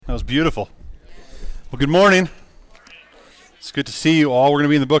That was beautiful. Well, good morning. It's good to see you all. We're going to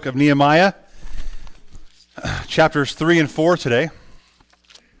be in the book of Nehemiah, chapters 3 and 4 today.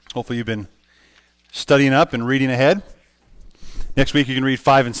 Hopefully you've been studying up and reading ahead. Next week you can read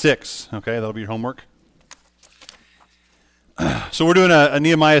 5 and 6. Okay, that'll be your homework. So we're doing a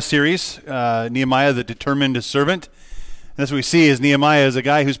Nehemiah series, Nehemiah the Determined Servant. And that's what we see is Nehemiah is a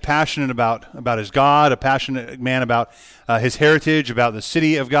guy who's passionate about his God, a passionate man about his heritage, about the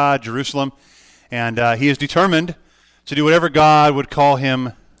city of God, Jerusalem. And he is determined to do whatever God would call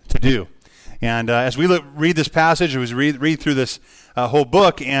him to do. And as we read this passage, as we read through this whole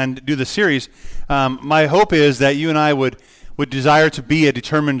book and do the series, my hope is that you and I would desire to be a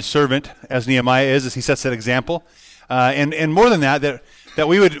determined servant, as Nehemiah is, as he sets that example. And more than that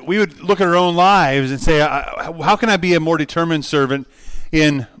we would look at our own lives and say, how can I be a more determined servant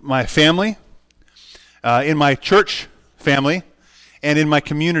in my family, in my church family, and in my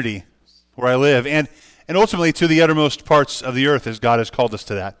community where I live, and ultimately to the uttermost parts of the earth, as God has called us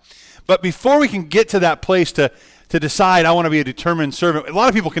to that. But before we can get to that place to decide, I want to be a determined servant, a lot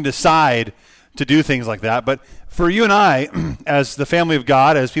of people can decide to do things like that. But for you and I, as the family of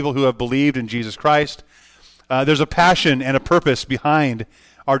God, as people who have believed in Jesus Christ, there's a passion and a purpose behind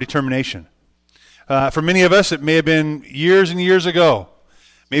our determination. For many of us, it may have been years and years ago,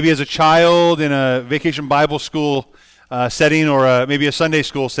 maybe as a child in a vacation Bible school setting, or maybe a Sunday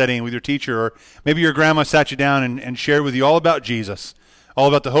school setting with your teacher, or maybe your grandma sat you down and shared with you all about Jesus, all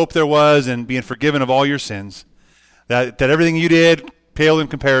about the hope there was and being forgiven of all your sins, that everything you did paled in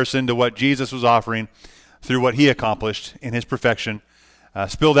comparison to what Jesus was offering through what he accomplished in his perfection,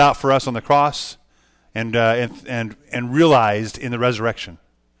 spilled out for us on the cross, and realized in the resurrection.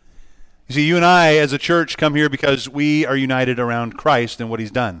 You see, you and I as a church come here because we are united around Christ and what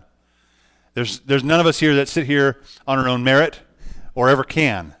he's done. There's none of us here that sit here on our own merit or ever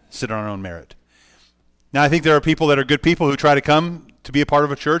can sit on our own merit. Now, I think there are people that are good people who try to come to be a part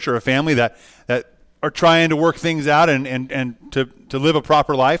of a church or a family that are trying to work things out and to live a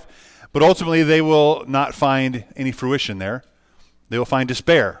proper life, but ultimately they will not find any fruition there. They will find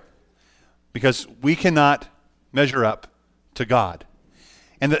despair, because we cannot measure up to God.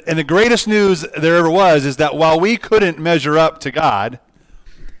 And the greatest news there ever was is that while we couldn't measure up to God,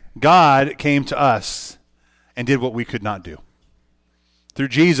 God came to us and did what we could not do. Through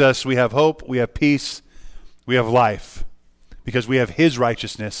Jesus, we have hope, we have peace, we have life, because we have his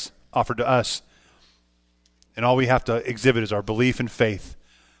righteousness offered to us. And all we have to exhibit is our belief and faith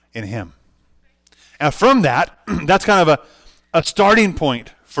in him. And from that, that's kind of a starting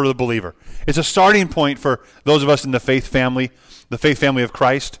point for the believer. It's a starting point for those of us in the faith family of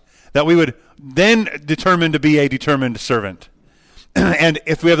Christ, that we would then determine to be a determined servant. And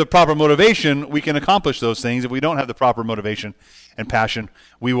if we have the proper motivation, we can accomplish those things. If we don't have the proper motivation and passion,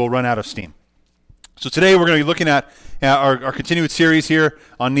 we will run out of steam. So today we're going to be looking at our continued series here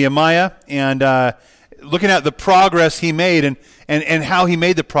on Nehemiah, and looking at the progress he made and how he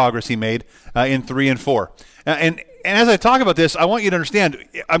made the progress he made in 3 and 4. And as I talk about this, I want you to understand,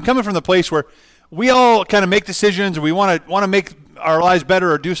 I'm coming from the place where we all kind of make decisions, or we want to make our lives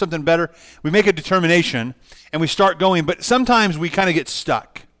better or do something better. We make a determination and we start going, but sometimes we kind of get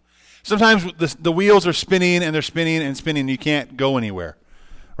stuck. Sometimes the wheels are spinning and they're spinning and spinning and you can't go anywhere.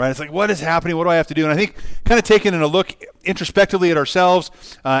 Right? It's like, what is happening? What do I have to do? And I think kind of taking a look introspectively at ourselves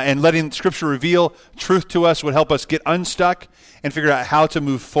and letting Scripture reveal truth to us would help us get unstuck and figure out how to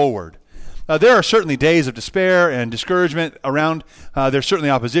move forward. There are certainly days of despair and discouragement around. There's certainly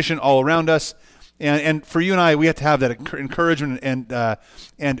opposition all around us. And for you and I, we have to have that encouragement and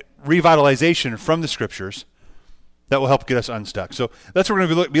revitalization from the Scriptures that will help get us unstuck. So that's what we're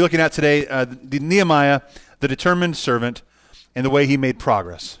going to be looking at today, the Nehemiah, the determined servant, and the way he made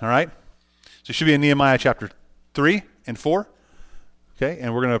progress. All right? So it should be in Nehemiah chapter 3 and 4. Okay,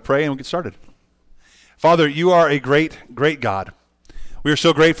 and we're going to pray and we'll get started. Father, you are a great, great God. We are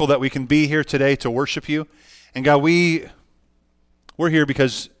so grateful that we can be here today to worship you. And God, we're here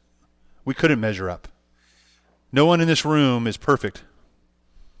because we couldn't measure up. No one in this room is perfect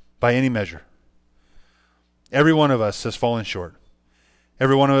by any measure. Every one of us has fallen short.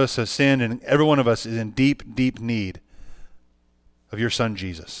 Every one of us has sinned, and every one of us is in deep, deep need of your Son,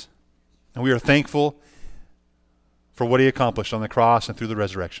 Jesus. And we are thankful for what he accomplished on the cross and through the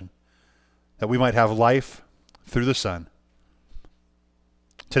resurrection, that we might have life through the Son.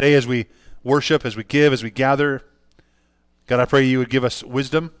 Today, as we worship, as we give, as we gather, God, I pray you would give us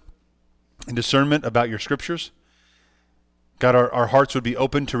wisdom and discernment about your Scriptures. God, our hearts would be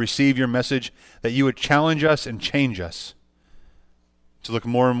open to receive your message, that you would challenge us and change us to look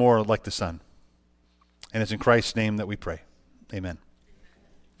more and more like the Son. And it's in Christ's name that we pray. Amen.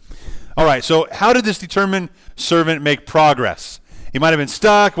 All right, so how did this determined servant make progress? He might have been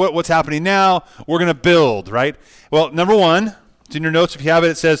stuck. What's happening now? We're going to build, right? Well, number one, it's in your notes if you have it.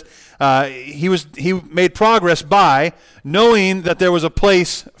 It says he made progress by knowing that there was a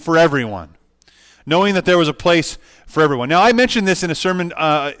place for everyone. Knowing that there was a place for everyone. Now, I mentioned this in a sermon,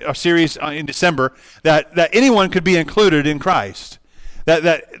 a series in December, that anyone could be included in Christ.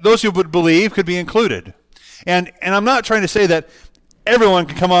 That those who would believe could be included. And I'm not trying to say that everyone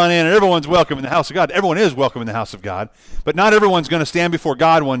can come on in and everyone's welcome in the house of God. Everyone is welcome in the house of God. But not everyone's going to stand before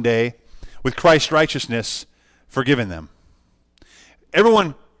God one day with Christ's righteousness forgiven them.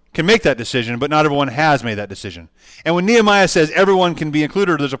 Everyone can make that decision, but not everyone has made that decision. And when Nehemiah says everyone can be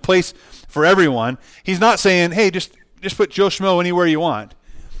included, or there's a place for everyone, he's not saying, hey, just put Joe Schmo anywhere you want.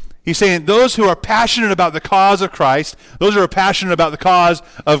 He's saying those who are passionate about the cause of Christ, those who are passionate about the cause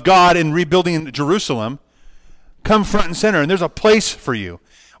of God in rebuilding Jerusalem, come front and center, and there's a place for you.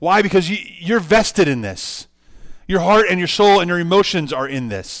 Why? Because you're vested in this. Your heart and your soul and your emotions are in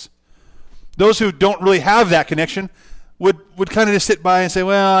this. Those who don't really have that connection would kind of just sit by and say,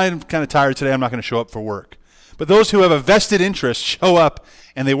 well, I'm kind of tired today. I'm not going to show up for work. But those who have a vested interest show up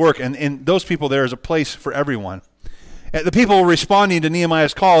and they work. And in those people, there is a place for everyone. The people responding to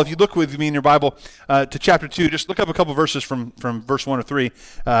Nehemiah's call, if you look with me in your Bible to chapter 2, just look up a couple verses from verse 1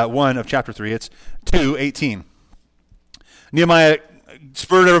 of chapter 3. It's 2:18. Nehemiah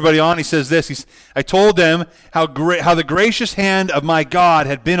spurred everybody on. He says this. I told them how the gracious hand of my God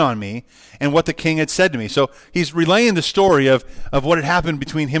had been on me and what the king had said to me. So he's relaying the story of what had happened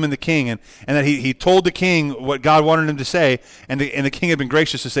between him and the king, and that he told the king what God wanted him to say, and the king had been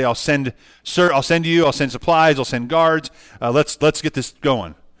gracious to say, I'll send you, I'll send supplies, I'll send guards. Let's get this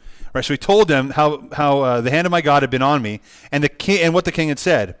going. Right, so he told them how the hand of my God had been on me, and what the king had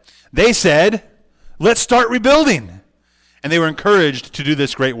said. They said, let's start rebuilding. And they were encouraged to do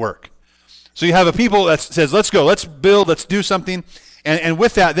this great work. So you have a people that says, let's go, let's build, let's do something. And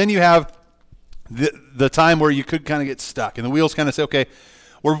with that, then you have the time where you could kind of get stuck. And the wheels kind of say, okay,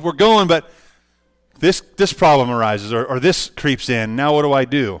 we're going, but this problem arises or this creeps in. Now what do I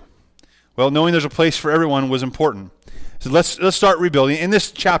do? Well, knowing there's a place for everyone was important. So let's start rebuilding. In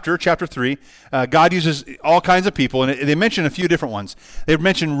this chapter 3, God uses all kinds of people, and they mention a few different ones. They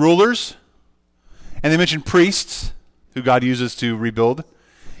mention rulers, and they mention priests, who God uses to rebuild.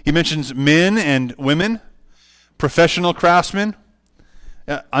 He mentions men and women, professional craftsmen,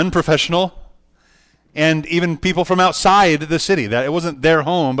 unprofessional, and even people from outside the city. That it wasn't their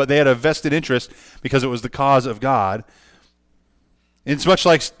home, but they had a vested interest because it was the cause of God. It's much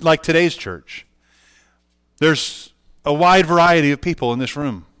like today's church. There's a wide variety of people in this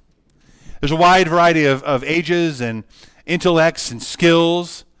room. There's a wide variety of ages and intellects and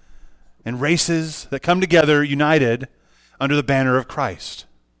skills and races that come together united under the banner of Christ.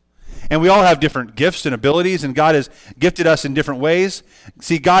 And we all have different gifts and abilities, and God has gifted us in different ways.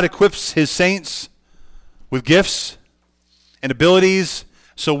 See, God equips his saints with gifts and abilities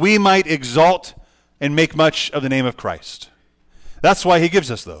so we might exalt and make much of the name of Christ. That's why he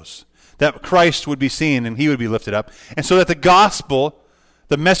gives us those, that Christ would be seen and he would be lifted up, and so that the gospel,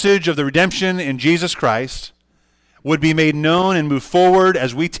 the message of the redemption in Jesus Christ, would be made known and move forward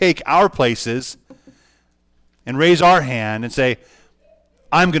as we take our places and raise our hand and say,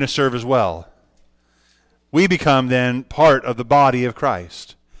 I'm going to serve as well. We become then part of the body of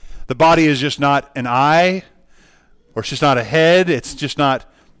Christ. The body is just not an eye, or it's just not a head. It's just not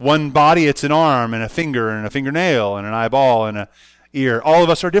one body. It's an arm and a finger and a fingernail and an eyeball and an ear. All of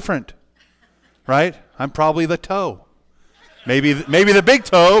us are different, right? I'm probably the toe. Maybe the big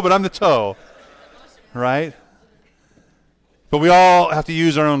toe, but I'm the toe, right? But we all have to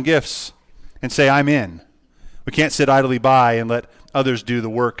use our own gifts and say, I'm in. We can't sit idly by and let others do the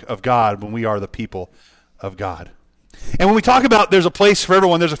work of God when we are the people of God. And when we talk about there's a place for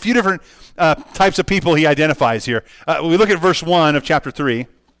everyone, there's a few different types of people he identifies here. We look at verse 1 of chapter 3.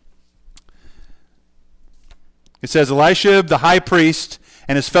 It says, Eliashib, the high priest,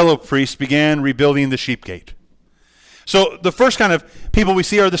 and his fellow priests began rebuilding the sheep gate. So the first kind of people we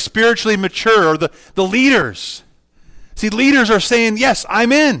see are the spiritually mature, or the leaders. See, leaders are saying, yes,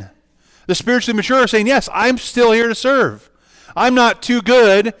 I'm in. The spiritually mature are saying, yes, I'm still here to serve. I'm not too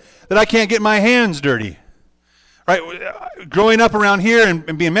good that I can't get my hands dirty. Right? Growing up around here and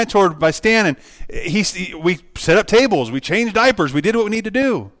being mentored by Stan, and we set up tables, we changed diapers, we did what we need to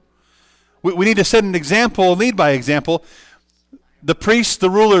do. We need to set an example, lead by example. The priests, the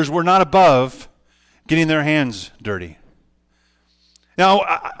rulers, were not above getting their hands dirty. Now,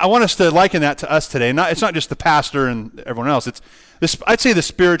 I want us to liken that to us today. It's not just the pastor and everyone else. I'd say the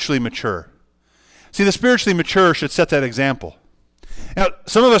spiritually mature. See, the spiritually mature should set that example. Now,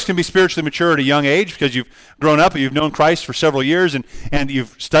 some of us can be spiritually mature at a young age because you've grown up, you've known Christ for several years, and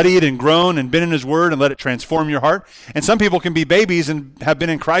you've studied and grown and been in his word and let it transform your heart. And some people can be babies and have been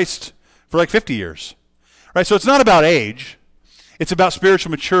in Christ for like 50 years. Right? So it's not about age. It's about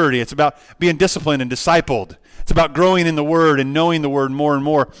spiritual maturity. It's about being disciplined and discipled. It's about growing in the word and knowing the word more and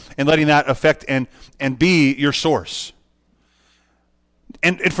more and letting that affect and be your source.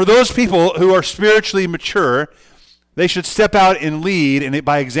 And for those people who are spiritually mature, they should step out and lead and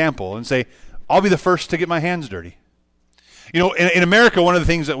by example and say, I'll be the first to get my hands dirty. You know, in America, one of the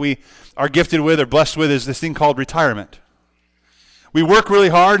things that we are gifted with or blessed with is this thing called retirement. We work really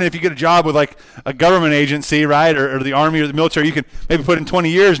hard, and if you get a job with like a government agency, right, or the Army or the military, you can maybe put in 20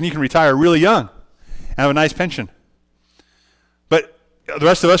 years and you can retire really young and have a nice pension. But the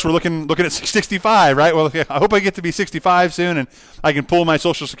rest of us, we're looking at 65, right? Well, I hope I get to be 65 soon and I can pull my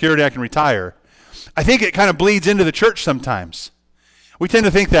Social Security, I can retire. I think it kind of bleeds into the church sometimes. We tend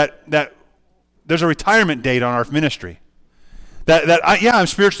to think that there's a retirement date on our ministry. I'm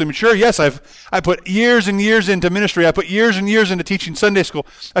spiritually mature. Yes, I put years and years into ministry. I put years and years into teaching Sunday school.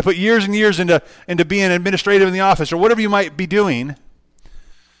 I put years and years into being administrative in the office or whatever you might be doing.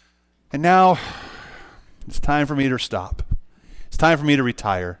 And now it's time for me to stop. It's time for me to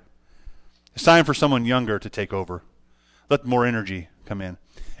retire. It's time for someone younger to take over. Let more energy come in.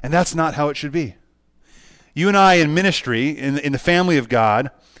 And that's not how it should be. You and I in ministry, in the family of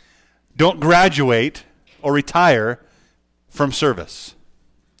God, don't graduate or retire from service.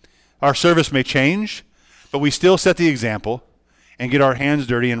 Our service may change, but we still set the example and get our hands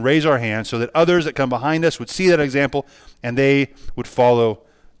dirty and raise our hands so that others that come behind us would see that example and they would follow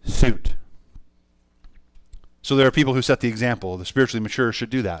suit. So there are people who set the example. The spiritually mature should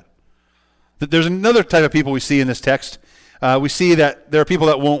do that. There's another type of people we see in this text. We see that there are people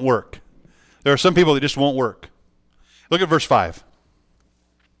that won't work. There are some people that just won't work. Look at verse 5.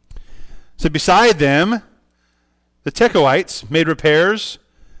 So beside them, the Tekoites made repairs,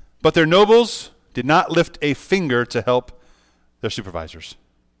 but their nobles did not lift a finger to help their supervisors.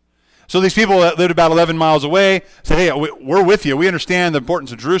 So these people that lived about 11 miles away said, hey, we're with you. We understand the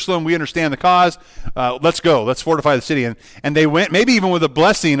importance of Jerusalem. We understand the cause. Let's go. Let's fortify the city. And they went, maybe even with a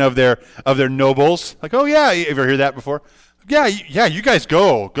blessing of their nobles. Like, oh, yeah, you ever heard that before? Yeah, you guys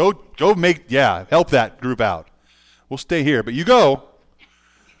go. Go help that group out. We'll stay here. But you go.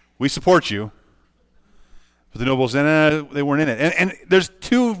 We support you. But the nobles, they weren't in it. And there's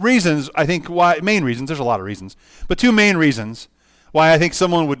two reasons, I think, main reasons. There's a lot of reasons. But two main reasons why I think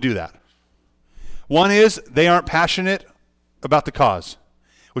someone would do that. One is they aren't passionate about the cause,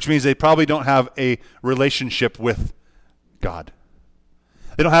 which means they probably don't have a relationship with God.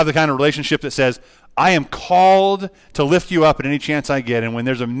 They don't have the kind of relationship that says, I am called to lift you up at any chance I get, and when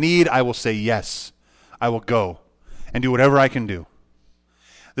there's a need, I will say yes. I will go and do whatever I can do.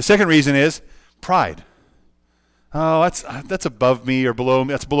 The second reason is pride. Oh, that's above me or below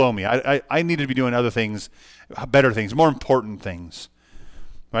me. That's below me. I need to be doing other things, better things, more important things,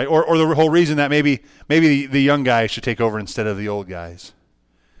 right? Or the whole reason that maybe the young guys should take over instead of the old guys.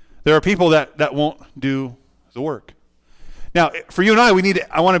 There are people that won't do the work. Now, for you and I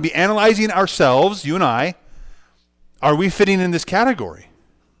want to be analyzing ourselves, you and I. Are we fitting in this category?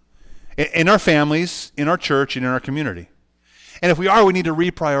 In our families, in our church, and in our community. And if we are, we need to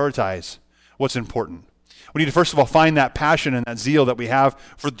reprioritize what's important. We need to, first of all, find that passion and that zeal that we have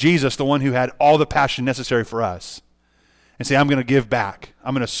for Jesus, the one who had all the passion necessary for us. And say, I'm going to give back.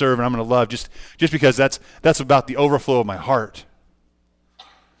 I'm going to serve and I'm going to love just because that's about the overflow of my heart.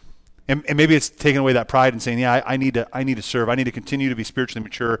 And maybe it's taking away that pride and saying, yeah, I need to serve. I need to continue to be spiritually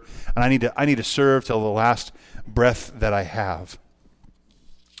mature, and I need to serve till the last breath that I have.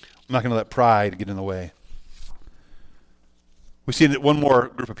 I'm not going to let pride get in the way. We see that one more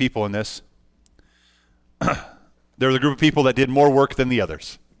group of people in this. They're the group of people that did more work than the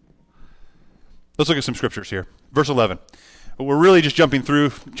others. Let's look at some scriptures here. Verse 11. We're really just jumping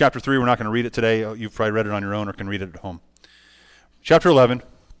through chapter 3. We're not going to read it today. You've probably read it on your own or can read it at home. Chapter 11.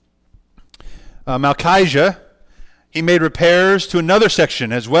 Malchijah, he made repairs to another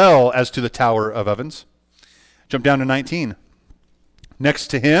section as well as to the Tower of Ovens. Jump down to 19. Next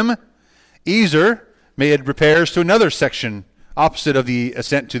to him, Ezer made repairs to another section opposite of the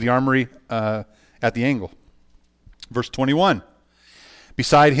ascent to the armory at the angle. Verse 21.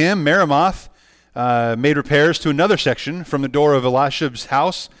 Beside him, Meremoth made repairs to another section from the door of Eliashib's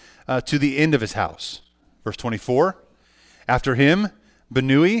house to the end of his house. Verse 24. After him,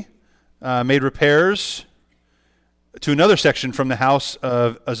 Benui made repairs to another section from the house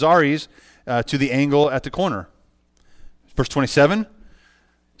of Azaris to the angle at the corner. Verse 27.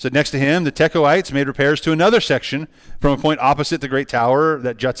 So next to him, the Tekoites made repairs to another section from a point opposite the great tower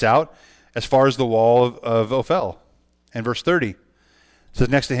that juts out as far as the wall of Ophel. And verse 30 says,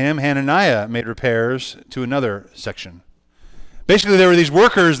 next to him, Hananiah made repairs to another section. Basically, there were these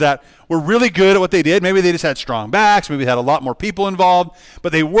workers that were really good at what they did. Maybe they just had strong backs. Maybe they had a lot more people involved.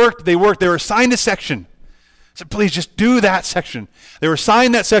 But they worked. They were assigned a section. So please just do that section. They were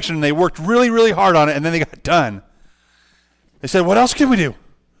assigned that section, and they worked really, really hard on it, and then they got done. They said, what else can we do?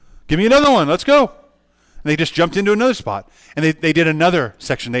 Give me another one. Let's go. And they just jumped into another spot. And they did another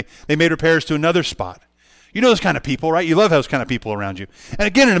section. They made repairs to another spot. You know those kind of people, right? You love those kind of people around you. And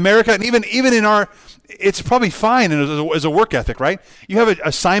again, in America, and even in our, it's probably fine as a work ethic, right? You have an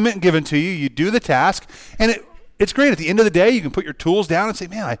assignment given to you. You do the task. And it's great. At the end of the day, you can put your tools down and say,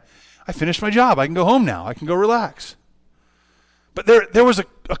 man, I finished my job. I can go home now. I can go relax. But there was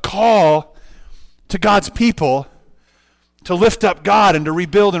a call to God's people to lift up God and to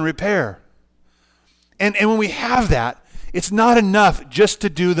rebuild and repair. And when we have that, it's not enough just to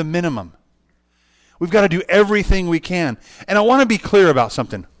do the minimum. We've got to do everything we can. And I want to be clear about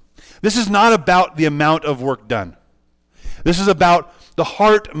something. This is not about the amount of work done. This is about the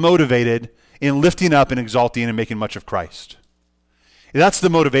heart motivated in lifting up and exalting and making much of Christ. That's the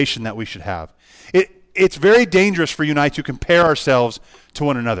motivation that we should have. It's very dangerous for you and I to compare ourselves to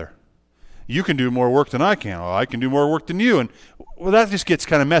one another. You can do more work than I can. Well, I can do more work than you. And well, that just gets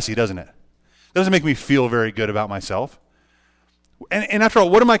kind of messy, doesn't it? That doesn't make me feel very good about myself. And after all,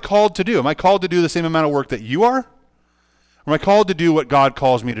 what am I called to do? Am I called to do the same amount of work that you are? Or am I called to do what God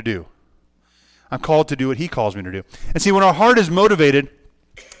calls me to do? I'm called to do what he calls me to do. And see, when our heart is motivated,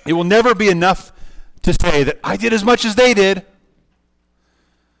 it will never be enough to say that I did as much as they did.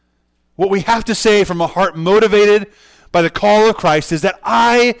 What we have to say from a heart motivated by the call of Christ is that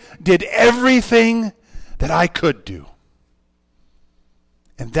I did everything that I could do.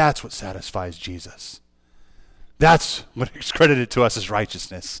 And that's what satisfies Jesus. That's what is credited to us as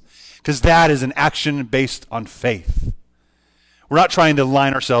righteousness. Because that is an action based on faith. We're not trying to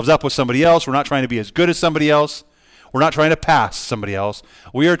line ourselves up with somebody else. We're not trying to be as good as somebody else. We're not trying to pass somebody else.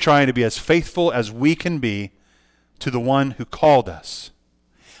 We are trying to be as faithful as we can be to the one who called us.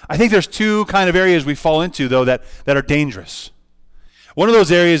 I think there's two kind of areas we fall into, though, that are dangerous. One of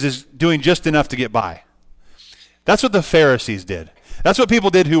those areas is doing just enough to get by. That's what the Pharisees did. That's what people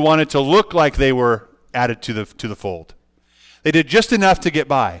did who wanted to look like they were added to the fold. They did just enough to get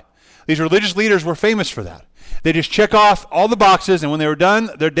by. These religious leaders were famous for that. They just check off all the boxes, and when they were done,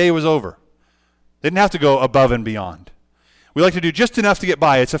 their day was over. They didn't have to go above and beyond. We like to do just enough to get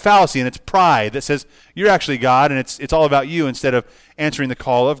by. It's a fallacy, and it's pride that says you're actually God, and it's all about you instead of answering the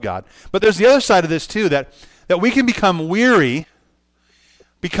call of God. But there's the other side of this too, that we can become weary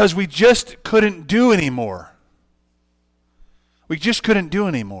because we just couldn't do anymore. We just couldn't do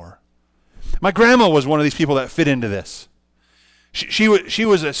anymore. My grandma was one of these people that fit into this. She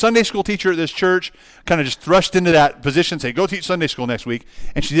was a Sunday school teacher at this church, kind of just thrust into that position, say, go teach Sunday school next week,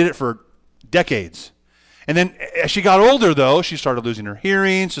 and she did it for decades. And then as she got older, though, she started losing her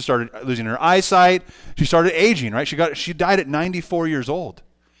hearing, she started losing her eyesight, she started aging, right? She died at 94 years old.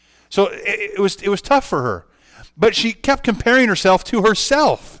 So it was tough for her. But she kept comparing herself to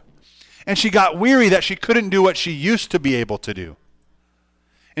herself. And she got weary that she couldn't do what she used to be able to do.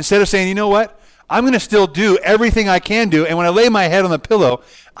 Instead of saying, you know what? I'm going to still do everything I can do, and when I lay my head on the pillow,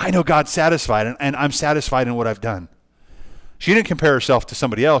 I know God's satisfied, and I'm satisfied in what I've done. She didn't compare herself to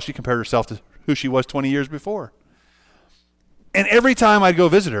somebody else. She compared herself to who she was 20 years before. And every time I'd go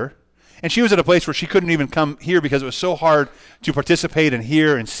visit her, and she was at a place where she couldn't even come here because it was so hard to participate and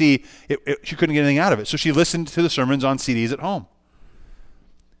hear and see, she couldn't get anything out of it. So she listened to the sermons on CDs at home.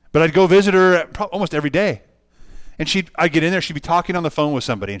 But I'd go visit her almost every day. And I'd get in there, she'd be talking on the phone with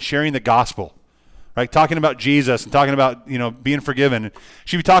somebody and sharing the gospel, right? Talking about Jesus and talking about, being forgiven.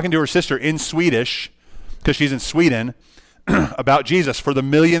 She'd be talking to her sister in Swedish, because she's in Sweden, about Jesus for the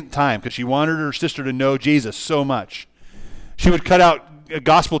millionth time, because she wanted her sister to know Jesus so much. She would cut out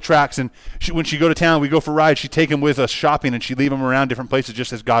gospel tracts, and when she'd go to town, we'd go for rides, she'd take them with us shopping, and she'd leave them around different places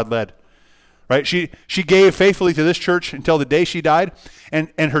just as God led. Right? She gave faithfully to this church until the day she died,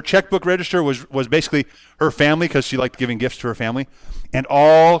 and her checkbook register was basically her family, because she liked giving gifts to her family, and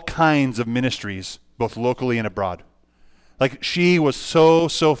all kinds of ministries, both locally and abroad. Like, she was so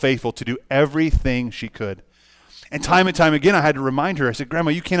faithful to do everything she could. And time again, I had to remind her, I said,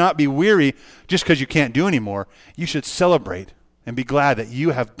 Grandma, you cannot be weary just because you can't do anymore. You should celebrate and be glad that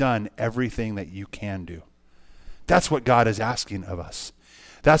you have done everything that you can do. That's what God is asking of us.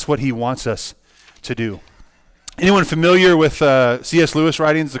 That's what he wants us to do. Anyone familiar with C.S. Lewis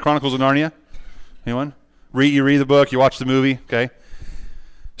writings, The Chronicles of Narnia? Anyone? You read the book, you watch the movie, okay?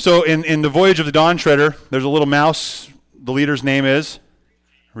 So in the Voyage of the Dawn Treader, there's a little mouse. The leader's name is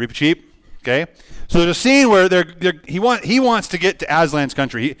Reepicheep. Okay, so there's a scene where he wants to get to Aslan's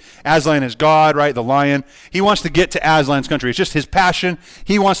country. Aslan is God, right? The lion. He wants to get to Aslan's country. It's just his passion.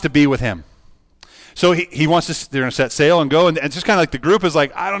 He wants to be with him. So he wants to. They're going to set sail and go, and it's just kind of like the group is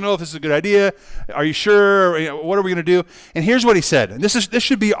like, I don't know if this is a good idea. Are you sure? What are we going to do? And here's what he said. And this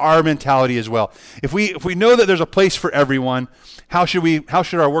should be our mentality as well. If we know that there's a place for everyone, how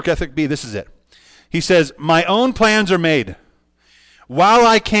should our work ethic be? This is it. He says, "My own plans are made. While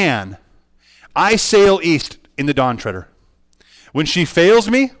I can, I sail east in the Dawn Treader. When she fails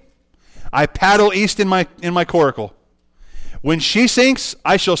me, I paddle east in my coracle. When she sinks,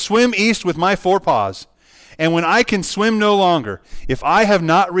 I shall swim east with my 4 paws. And when I can swim no longer, if I have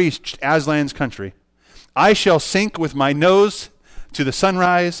not reached Aslan's country, I shall sink with my nose to the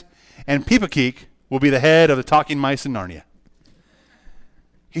sunrise, and Peepakeek will be the head of the talking mice in Narnia."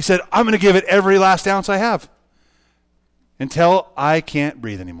 He said, I'm going to give it every last ounce I have until I can't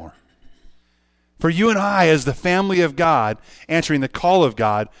breathe anymore. For you and I, as the family of God, answering the call of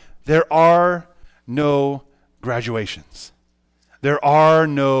God, there are no graduations. There are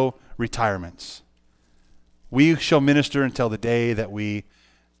no retirements. We shall minister until the day that we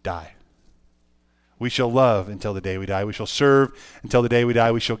die. We shall love until the day we die. We shall serve until the day we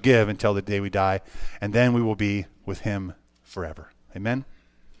die. We shall give until the day we die. And then we will be with him forever. Amen?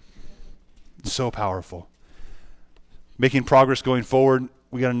 So powerful. Making progress going forward,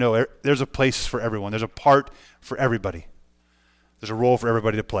 we got to know there's a place for everyone. There's a part for everybody. There's a role for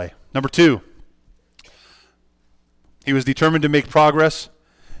everybody to play. Number 2, he was determined to make progress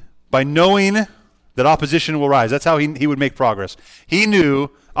by knowing that opposition will rise. That's how he would make progress. He knew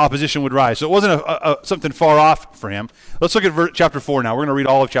opposition would rise. So it wasn't something far off for him. Let's look at chapter 4 now. We're going to read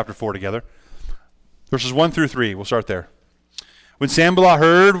all of chapter 4 together. Verses 1 through 3. We'll start there. When Sanballat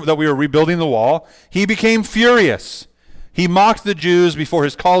heard that we were rebuilding the wall, he became furious. He mocked the Jews before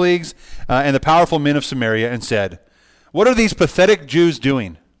his colleagues and the powerful men of Samaria and said, "What are these pathetic Jews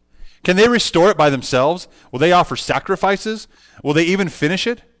doing? Can they restore it by themselves? Will they offer sacrifices? Will they even finish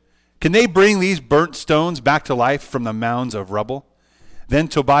it? Can they bring these burnt stones back to life from the mounds of rubble?" Then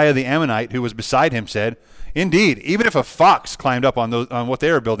Tobiah the Ammonite, who was beside him, said, "Indeed, even if a fox climbed up on what they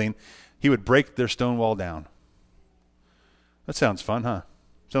are building, he would break their stone wall down." That sounds fun, huh?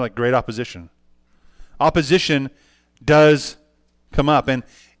 Sounds like great opposition. Opposition does come up, and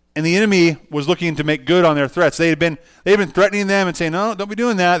the enemy was looking to make good on their threats. They'd been threatening them and saying, "No, don't be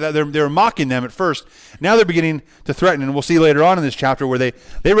doing that." They were mocking them at first. Now they're beginning to threaten, and we'll see later on in this chapter where they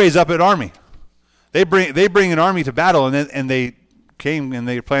raise up an army. They bring an army to battle, and they came and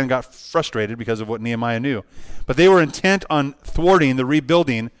their plan got frustrated because of what Nehemiah knew. But they were intent on thwarting the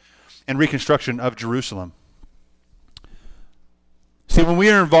rebuilding and reconstruction of Jerusalem. See, when we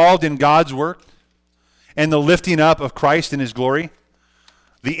are involved in God's work and the lifting up of Christ in his glory,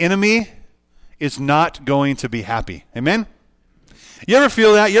 the enemy is not going to be happy. Amen? You ever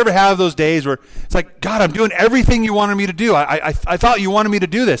feel that? You ever have those days where it's like, God, I'm doing everything you wanted me to do. I thought you wanted me to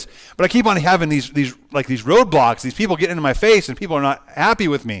do this, but I keep on having these roadblocks, these people getting into my face, and people are not happy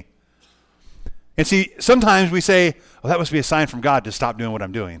with me. And see, sometimes we say, well, that must be a sign from God to stop doing what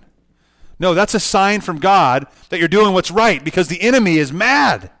I'm doing. No, that's a sign from God that you're doing what's right, because the enemy is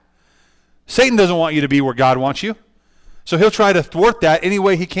mad. Satan doesn't want you to be where God wants you. So he'll try to thwart that any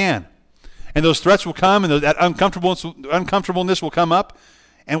way he can. And those threats will come, and that uncomfortableness will come up,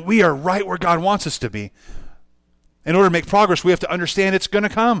 and we are right where God wants us to be. In order to make progress, we have to understand it's going to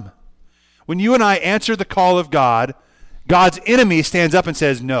come. When you and I answer the call of God, God's enemy stands up and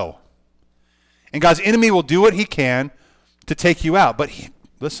says no. And God's enemy will do what he can to take you out. But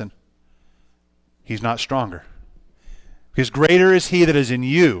listen, he's not stronger. Because greater is he that is in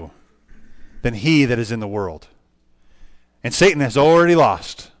you than he that is in the world. And Satan has already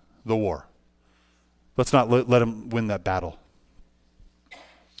lost the war. Let's not let him win that battle.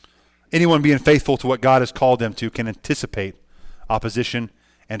 Anyone being faithful to what God has called them to can anticipate opposition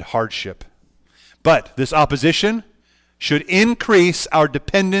and hardship. But this opposition should increase our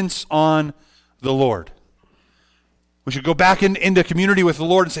dependence on the Lord. We should go back into community with the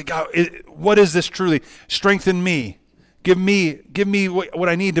Lord and say, God, what is this truly? Strengthen me. Give me what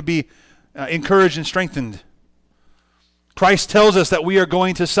I need to be encouraged and strengthened. Christ tells us that we are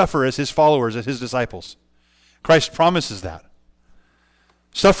going to suffer as his followers, as his disciples. Christ promises that.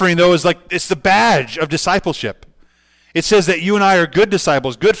 Suffering, though, is it's the badge of discipleship. It says that you and I are good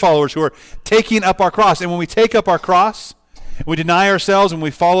disciples, good followers who are taking up our cross. And when we take up our cross, we deny ourselves and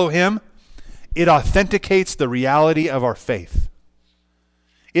we follow him, it authenticates the reality of our faith.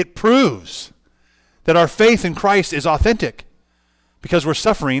 It proves that our faith in Christ is authentic. because we're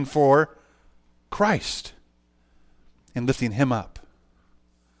suffering for Christ and lifting him up.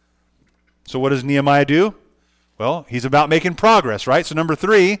 So what does Nehemiah do? Well, he's about making progress, right? So number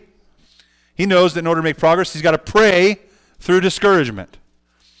 3, he knows that in order to make progress, he's got to pray through discouragement.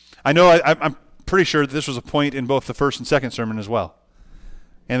 I know I'm pretty sure that this was a point in both the first and second sermon as well.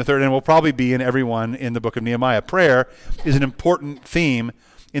 And the third, and will probably be in every one in the book of Nehemiah. Prayer is an important theme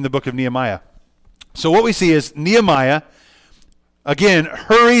in the book of Nehemiah. So what we see is Nehemiah, again,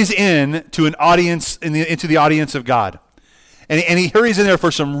 hurries in to an audience, into the audience of God. And he hurries in there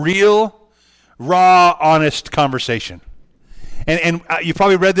for some real, raw, honest conversation. And you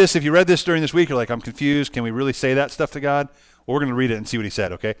probably read this. If you read this during this week, you're like, I'm confused. Can we really say that stuff to God? Well, we're going to read it and see what he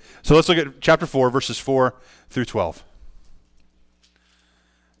said, okay? So let's look at chapter 4, verses 4 through 12.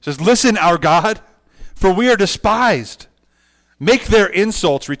 It says, "Listen, our God, for we are despised. Make their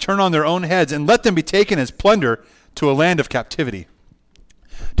insults return on their own heads, and let them be taken as plunder to a land of captivity.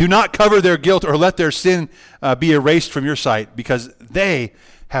 Do not cover their guilt or let their sin be erased from your sight, because they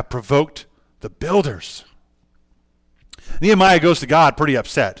have provoked the builders." Nehemiah goes to God pretty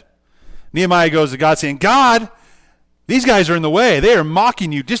upset. Nehemiah goes to God saying, God, these guys are in the way. They are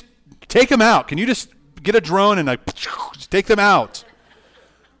mocking you. Just take them out. Can you just get a drone and just take them out?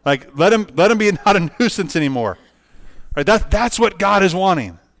 Like, let them be not a nuisance anymore. Right? That's what God is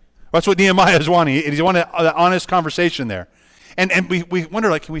wanting. That's what Nehemiah is wanting. He's wanting an honest conversation there. And we wonder,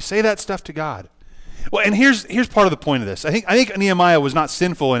 like, can we say that stuff to God? Well, and here's part of the point of this. I think Nehemiah was not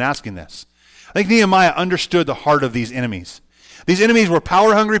sinful in asking this. I think Nehemiah understood the heart of these enemies. These enemies were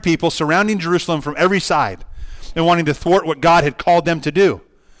power-hungry people surrounding Jerusalem from every side and wanting to thwart what God had called them to do.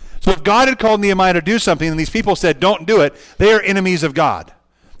 So if God had called Nehemiah to do something and these people said, don't do it, they are enemies of God.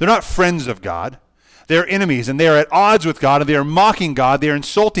 They're not friends of God. They're enemies, and they are at odds with God, and they are mocking God, they are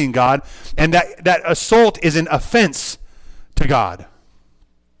insulting God, and that assault is an offense to God.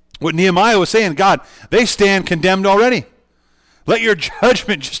 What Nehemiah was saying, God, they stand condemned already. Let your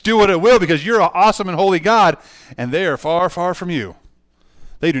judgment just do what it will, because you're an awesome and holy God, and they are far, far from you.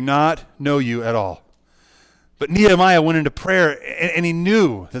 They do not know you at all. But Nehemiah went into prayer, and he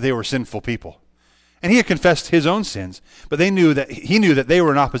knew that they were sinful people. And he had confessed his own sins, but he knew that they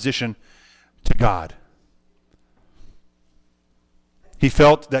were in opposition to God. He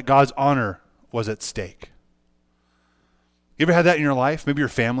felt that God's honor was at stake. You ever had that in your life? Maybe your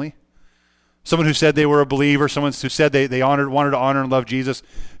family? Someone who said they were a believer, someone who said they wanted to honor and love Jesus,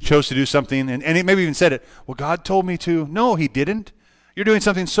 chose to do something, and he maybe even said it, well, God told me to. No, he didn't. You're doing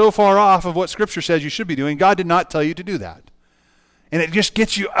something so far off of what Scripture says you should be doing. God did not tell you to do that. And it just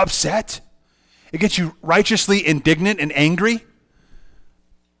gets you upset. It gets you righteously indignant and angry.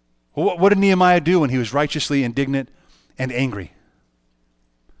 Well, what did Nehemiah do when he was righteously indignant and angry?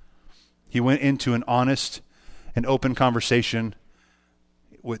 He went into an honest and open conversation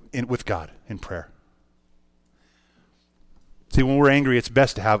with God in prayer. See, when we're angry, it's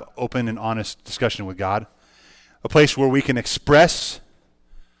best to have open and honest discussion with God. A place where we can express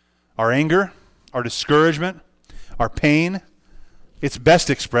our anger, our discouragement, our pain. It's best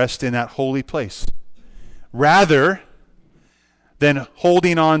expressed in that holy place, rather than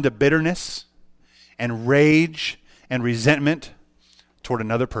holding on to bitterness and rage and resentment toward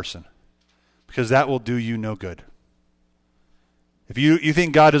another person, because that will do you no good. If you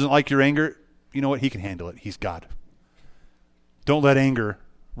think God doesn't like your anger, you know what? He can handle it. He's God. Don't let anger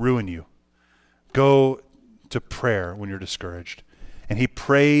ruin you. Go to prayer when you're discouraged. And he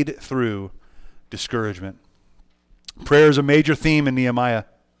prayed through discouragement. Prayer is a major theme in Nehemiah.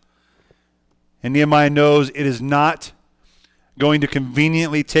 And Nehemiah knows it is not going to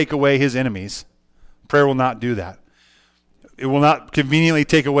conveniently take away his enemies. Prayer will not do that. It will not conveniently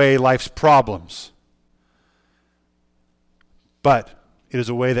take away life's problems. But it is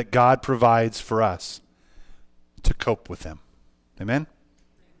a way that God provides for us to cope with them. Amen?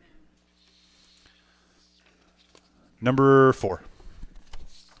 Number 4.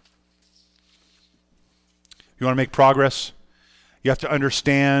 You want to make progress? You have to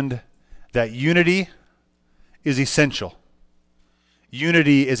understand that unity is essential.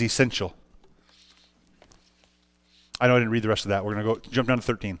 Unity is essential. I know I didn't read the rest of that. We're going to jump down to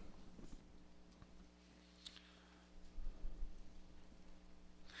 13.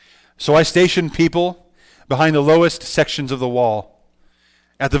 So I stationed people behind the lowest sections of the wall.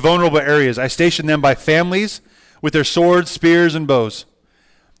 At the vulnerable areas, I stationed them by families with their swords, spears, and bows.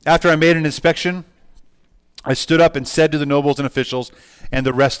 After I made an inspection, I stood up and said to the nobles and officials and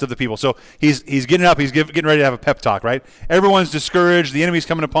the rest of the people. So he's getting up. He's getting ready to have a pep talk, right? Everyone's discouraged. The enemy's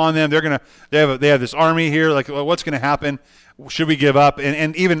coming upon them. They have this army here. Like, well, what's going to happen? Should we give up?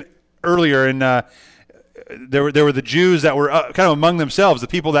 And even earlier in there were the Jews that were kind of among themselves, the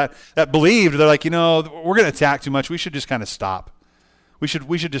people that believed. They're like, we're going to attack too much. We should just kind of stop. We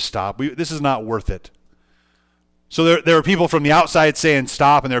should just stop. This is not worth it. So there are people from the outside saying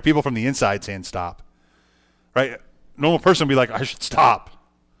stop, and there are people from the inside saying stop. Right? A normal person would be like, I should stop.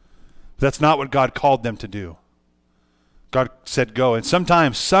 But that's not what God called them to do. God said go. And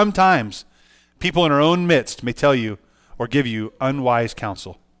sometimes people in our own midst may tell you or give you unwise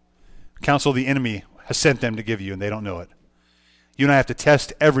counsel. Counsel the enemy has sent them to give you, and they don't know it. You and I have to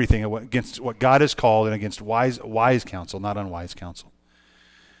test everything against what God has called and against wise counsel, not unwise counsel.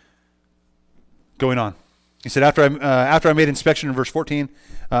 Going on. He said, after I made inspection in verse 14,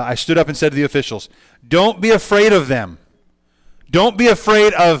 I stood up and said to the officials, don't be afraid of them. Don't be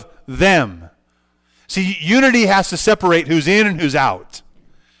afraid of them. See, unity has to separate who's in and who's out.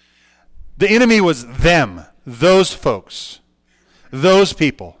 The enemy was them, those folks, those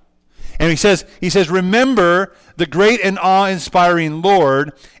people. And he says, remember the great and awe-inspiring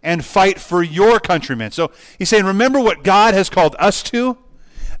Lord and fight for your countrymen. So he's saying, remember what God has called us to.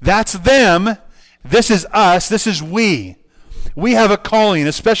 That's them. This is us. This is we. We have a calling,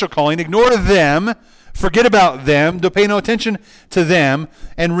 a special calling. Ignore them. Forget about them. Don't pay no attention to them.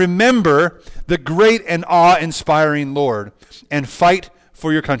 And remember the great and awe-inspiring Lord and fight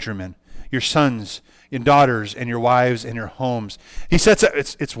for your countrymen, your sons, your daughters, and your wives, and your homes. He sets up,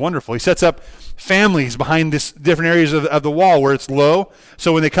 it's wonderful. He sets up families behind this different areas of the wall where it's low.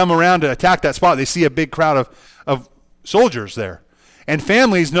 So when they come around to attack that spot, they see a big crowd of soldiers there. And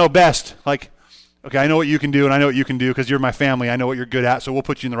families know best, like, okay, I know what you can do, and I know what you can do because you're my family. I know what you're good at, so we'll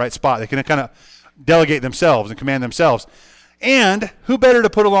put you in the right spot. They can kind of delegate themselves and command themselves. And who better to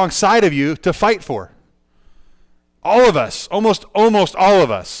put alongside of you to fight for? All of us, almost all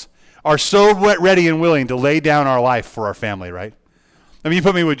of us, are so ready and willing to lay down our life for our family, right? I mean, you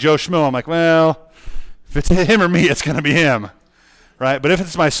put me with Joe Schmo, I'm like, well, if it's him or me, it's going to be him, right? But if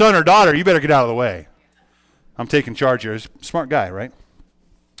it's my son or daughter, you better get out of the way. I'm taking charge here. He's a smart guy, right?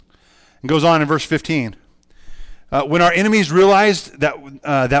 And goes on in verse 15. When our enemies realized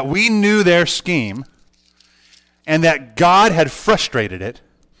that we knew their scheme and that God had frustrated it,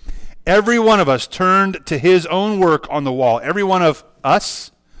 every one of us turned to his own work on the wall. Every one of us,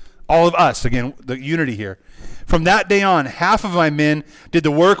 all of us, again, the unity here. From that day on, half of my men did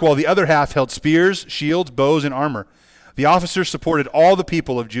the work while the other half held spears, shields, bows, and armor. The officers supported all the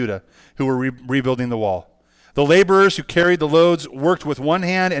people of Judah who were rebuilding the wall. The laborers who carried the loads worked with one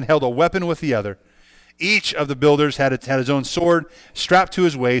hand and held a weapon with the other. Each of the builders had his own sword strapped to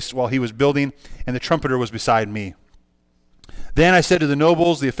his waist while he was building, and the trumpeter was beside me. Then I said to the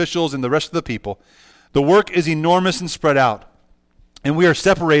nobles, the officials, and the rest of the people, the work is enormous and spread out, and we are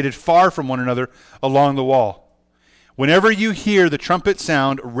separated far from one another along the wall. Whenever you hear the trumpet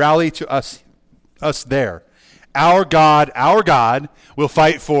sound, rally to us there. Our God will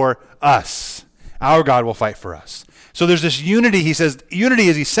fight for us. Our God will fight for us. So there's this unity. He says unity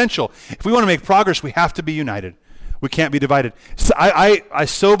is essential. If we want to make progress, we have to be united. We can't be divided. So I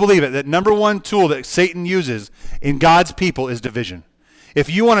so believe it that number one tool that Satan uses in God's people is division. If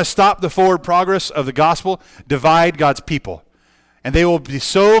you want to stop the forward progress of the gospel, divide God's people. And they will be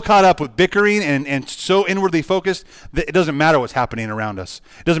so caught up with bickering and so inwardly focused that it doesn't matter what's happening around us.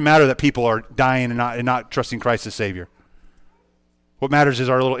 It doesn't matter that people are dying and not trusting Christ as Savior. What matters is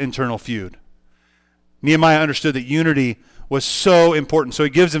our little internal feud. Nehemiah understood that unity was so important. So he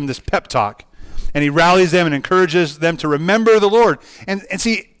gives them this pep talk, and he rallies them and encourages them to remember the Lord. And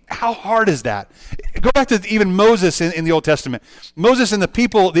see, how hard is that? Go back to even Moses in the Old Testament. Moses and the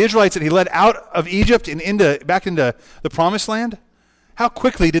people, the Israelites that he led out of Egypt and back into the Promised Land, how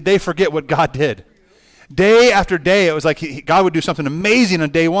quickly did they forget what God did? Day after day, it was like God would do something amazing on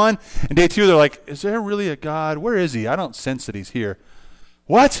day one, and day two, they're like, is there really a God? Where is he? I don't sense that he's here.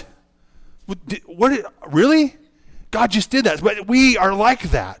 What? Really? God just did that. But we are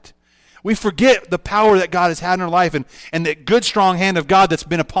like that. We forget the power that God has had in our life and the good, strong hand of God that's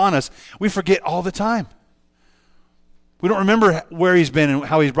been upon us. We forget all the time. We don't remember where he's been and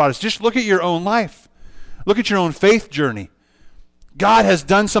how he's brought us. Just look at your own life. Look at your own faith journey. God has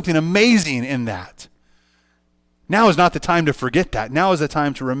done something amazing in that. Now is not the time to forget that. Now is the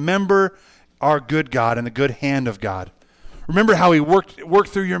time to remember our good God and the good hand of God. Remember how he worked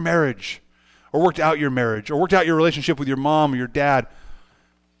through your marriage, or worked out your marriage, or worked out your relationship with your mom or your dad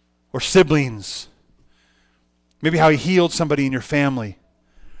or siblings. Maybe how he healed somebody in your family.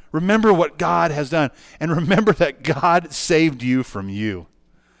 Remember what God has done, and remember that God saved you from you.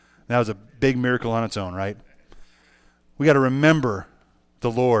 That was a big miracle on its own, right? We got to remember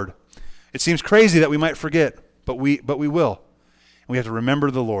the Lord. It seems crazy that we might forget, but we will. And we have to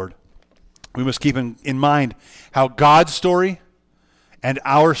remember the Lord. We must keep in mind how God's story and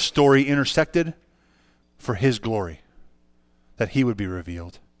our story intersected for his glory, that he would be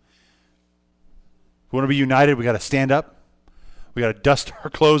revealed. If we want to be united, we got to stand up. We got to dust our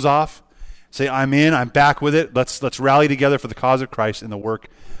clothes off. Say, I'm in, I'm back with it. Let's rally together for the cause of Christ and the work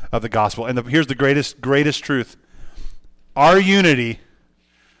of the gospel. And here's the greatest truth. Our unity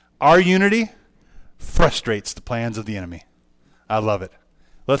frustrates the plans of the enemy. I love it.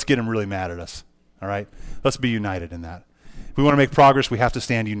 Let's get him really mad at us. All right? Let's be united in that. If we want to make progress, we have to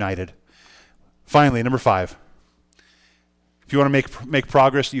stand united. Finally, number 5. If you want to make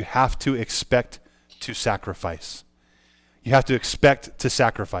progress, you have to expect to sacrifice. You have to expect to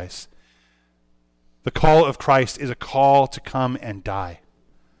sacrifice. The call of Christ is a call to come and die.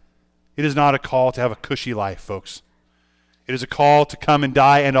 It is not a call to have a cushy life, folks. It is a call to come and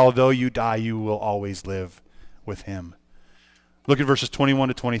die, and although you die, you will always live with him. Look at verses 21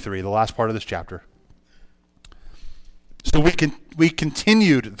 to 23, the last part of this chapter. So we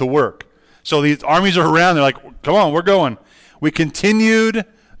continued the work. So these armies are around. They're like, come on, we're going. We continued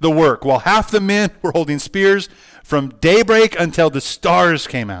the work while half the men were holding spears from daybreak until the stars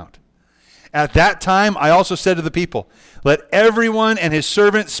came out. At that time, I also said to the people, let everyone and his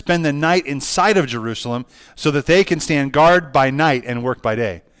servant spend the night inside of Jerusalem so that they can stand guard by night and work by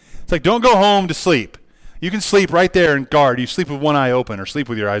day. It's like, don't go home to sleep. You can sleep right there and guard. You sleep with one eye open or sleep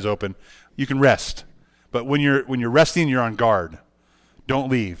with your eyes open. You can rest. But when you're resting, you're on guard. Don't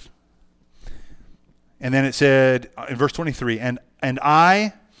leave. And then it said in verse 23, and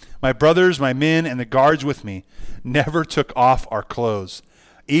I, my brothers, my men, and the guards with me, never took off our clothes.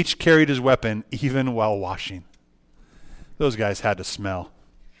 Each carried his weapon, even while washing. Those guys had to smell.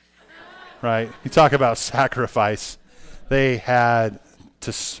 Right? You talk about sacrifice. They had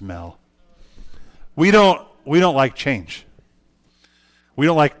to smell. We don't like change. We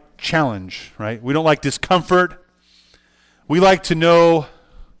don't like challenge, right? We don't like discomfort. We like to know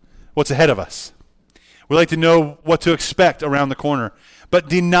what's ahead of us. We like to know what to expect around the corner. But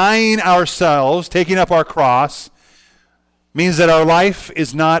denying ourselves, taking up our cross, means that our life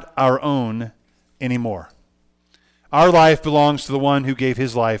is not our own anymore. Our life belongs to the one who gave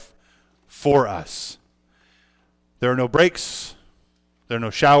his life for us. There are no breaks. There are no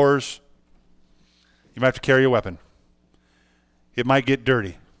showers. You might have to carry a weapon. It might get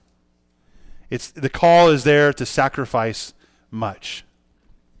dirty. The call is there to sacrifice much.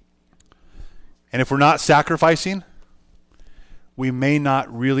 And if we're not sacrificing, we may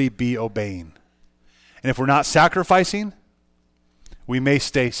not really be obeying. And if we're not sacrificing, we may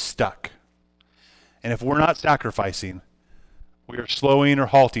stay stuck. And if we're not sacrificing, we are slowing or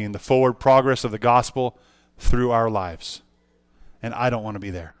halting the forward progress of the gospel through our lives. And I don't want to be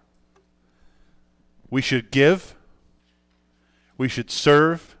there. We should give, we should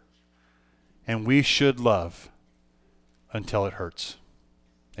serve, and we should love until it hurts.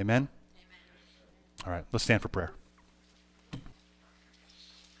 Amen? All right, let's stand for prayer.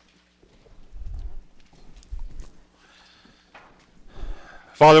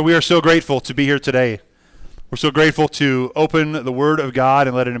 Father, we are so grateful to be here today. We're so grateful to open the Word of God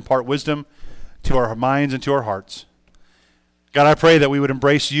and let it impart wisdom to our minds and to our hearts. God, I pray that we would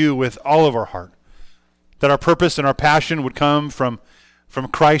embrace you with all of our heart, that our purpose and our passion would come from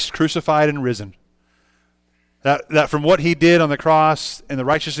Christ crucified and risen, that from what he did on the cross and the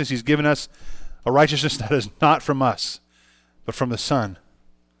righteousness he's given us, a righteousness that is not from us, but from the Son.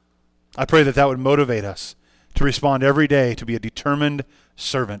 I pray that would motivate us to respond every day to be a determined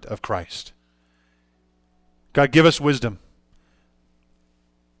servant of Christ. God, give us wisdom.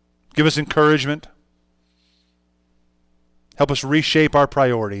 Give us encouragement. Help us reshape our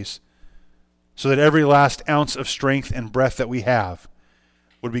priorities so that every last ounce of strength and breath that we have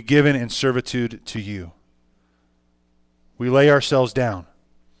would be given in servitude to you. We lay ourselves down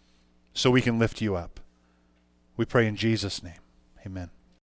so we can lift you up. We pray in Jesus' name. Amen.